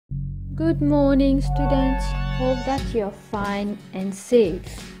Good morning, students. Hope that you're fine and safe.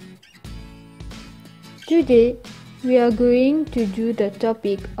 Today, we are going to do the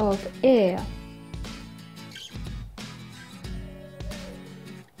topic of air.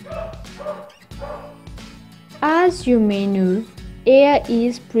 As you may know, air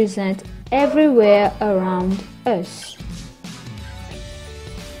is present everywhere around us.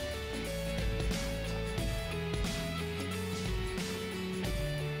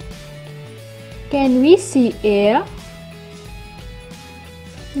 Can we see air?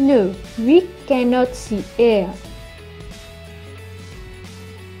 No, we cannot see air.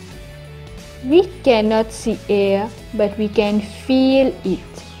 We cannot see air, but we can feel it.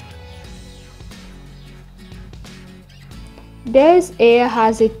 Does air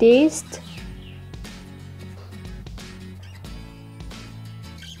has a taste?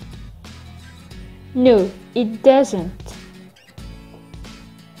 No, it doesn't.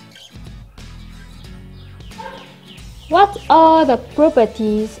 What are the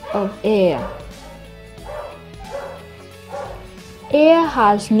properties of air? Air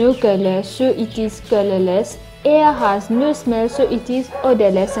has no color, so it is colorless. Air has no smell, so it is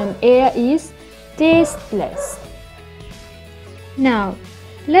odorless, and air is tasteless. Now,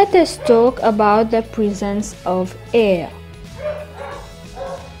 let us talk about the presence of air.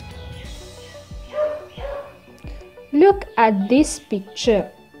 Look at this picture.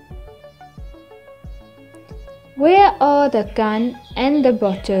 Where are the can and the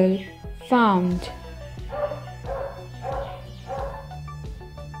bottle found?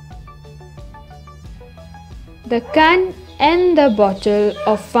 The can and the bottle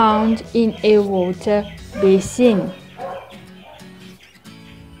are found in a water basin.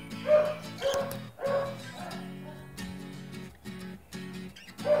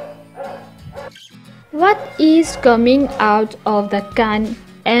 What is coming out of the can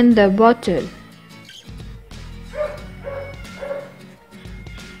and the bottle?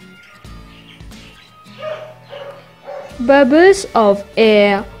 Bubbles of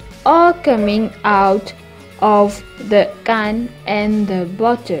air are coming out of the can and the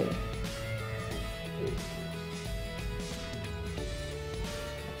bottle.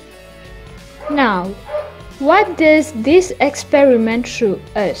 Now, what does this experiment show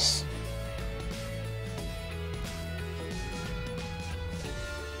us?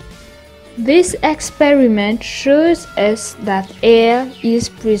 This experiment shows us that air is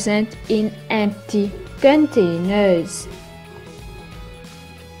present in empty containers.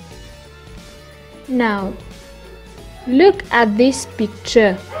 Now, look at this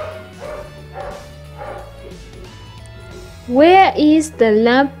picture. Where is the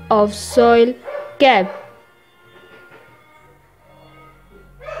lump of soil kept?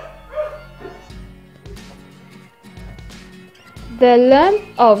 The lump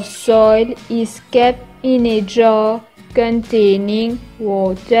of soil is kept in a jar containing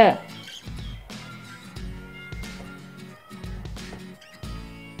water.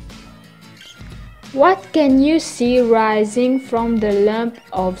 What can you see rising from the lump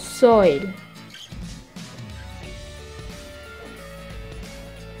of soil?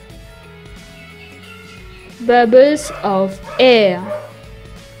 Bubbles of air.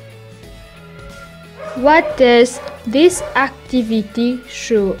 What does this activity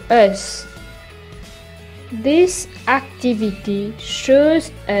show us? This activity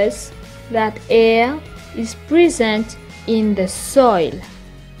shows us that air is present in the soil.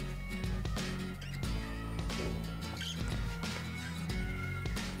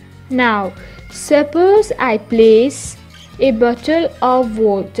 Now, suppose I place a bottle of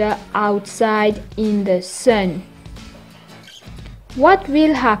water outside in the sun. What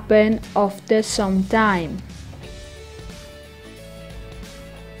will happen after some time?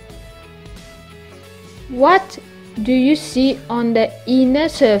 What do you see on the inner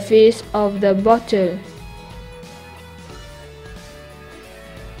surface of the bottle?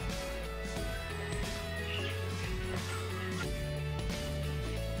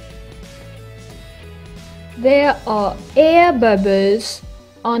 There are air bubbles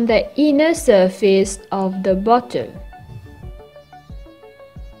on the inner surface of the bottle.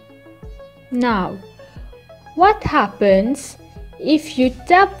 Now, what happens if you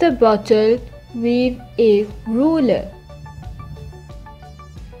tap the bottle with a ruler?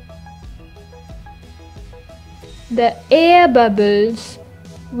 The air bubbles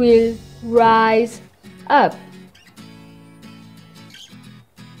will rise up.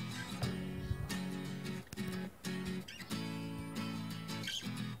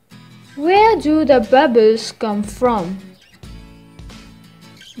 Where do the bubbles come from?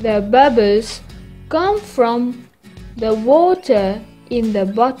 The bubbles come from the water in the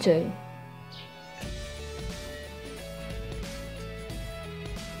bottle.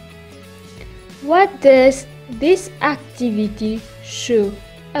 What does this activity show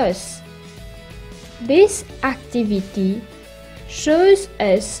us? This activity shows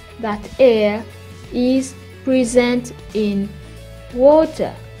us that air is present in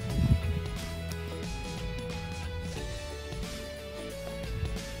water.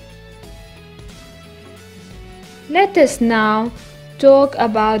 Let us now talk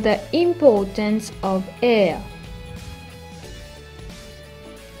about the importance of air.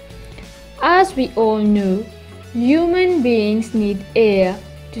 As we all know, human beings need air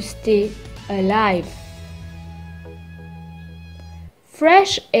to stay alive.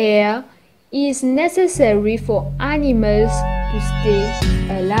 Fresh air is necessary for animals to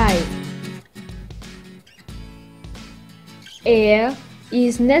stay alive. Air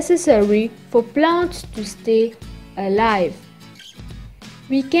is necessary for plants to stay alive.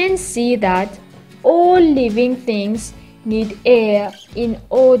 We can see that all living things need air in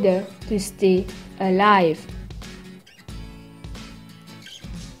order to stay alive.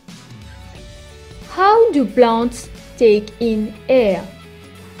 How do plants take in air?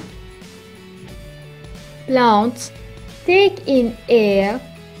 Plants take in air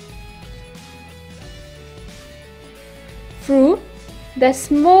through the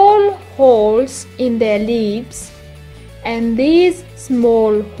small holes in their leaves, and these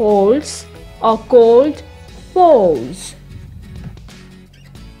small holes are called pores.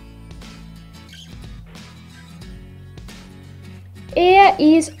 Air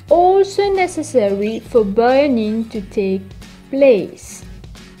is also necessary for burning to take place.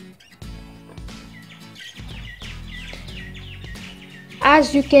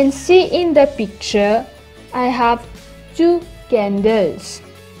 As you can see in the picture, I have two candles,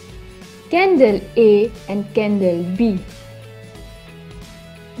 candle A and candle B.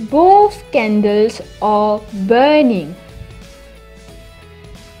 Both candles are burning.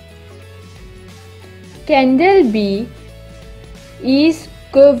 Candle B is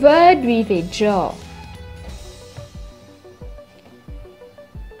covered with a jar.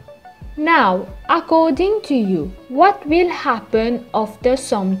 Now, according to you, what will happen after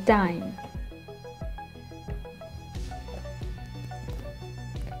some time?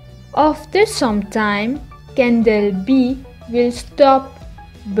 After some time, candle B will stop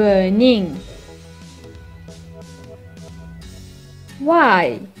burning.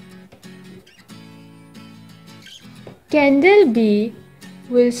 Why? Candle B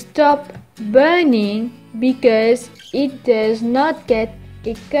will stop burning because it does not get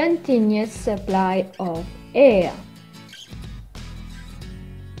a continuous supply of air.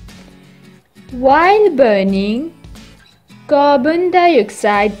 While burning, carbon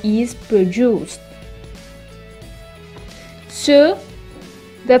dioxide is produced. So,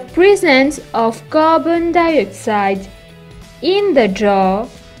 the presence of carbon dioxide in the jar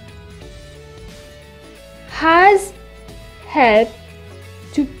has helped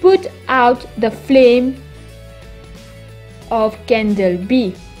to put out the flame of candle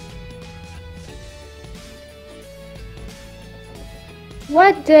B.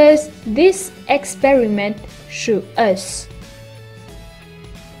 What does this experiment show us?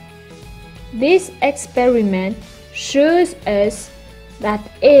 This experiment shows us that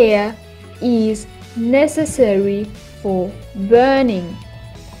air is necessary for burning.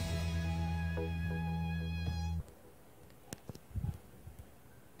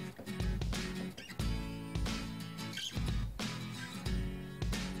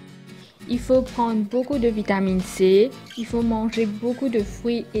 Il faut prendre beaucoup de vitamine C, il faut manger beaucoup de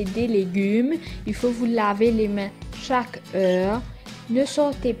fruits et des légumes, il faut vous laver les mains chaque heure, ne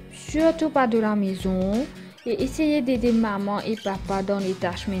sortez surtout pas de la maison et essayez d'aider maman et papa dans les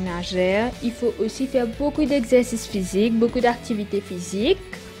tâches ménagères. Il faut aussi faire beaucoup d'exercices physiques, beaucoup d'activités physiques.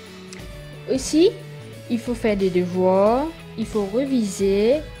 Aussi, il faut faire des devoirs, il faut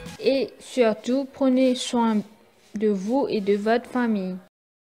réviser et surtout prenez soin de vous et de votre famille.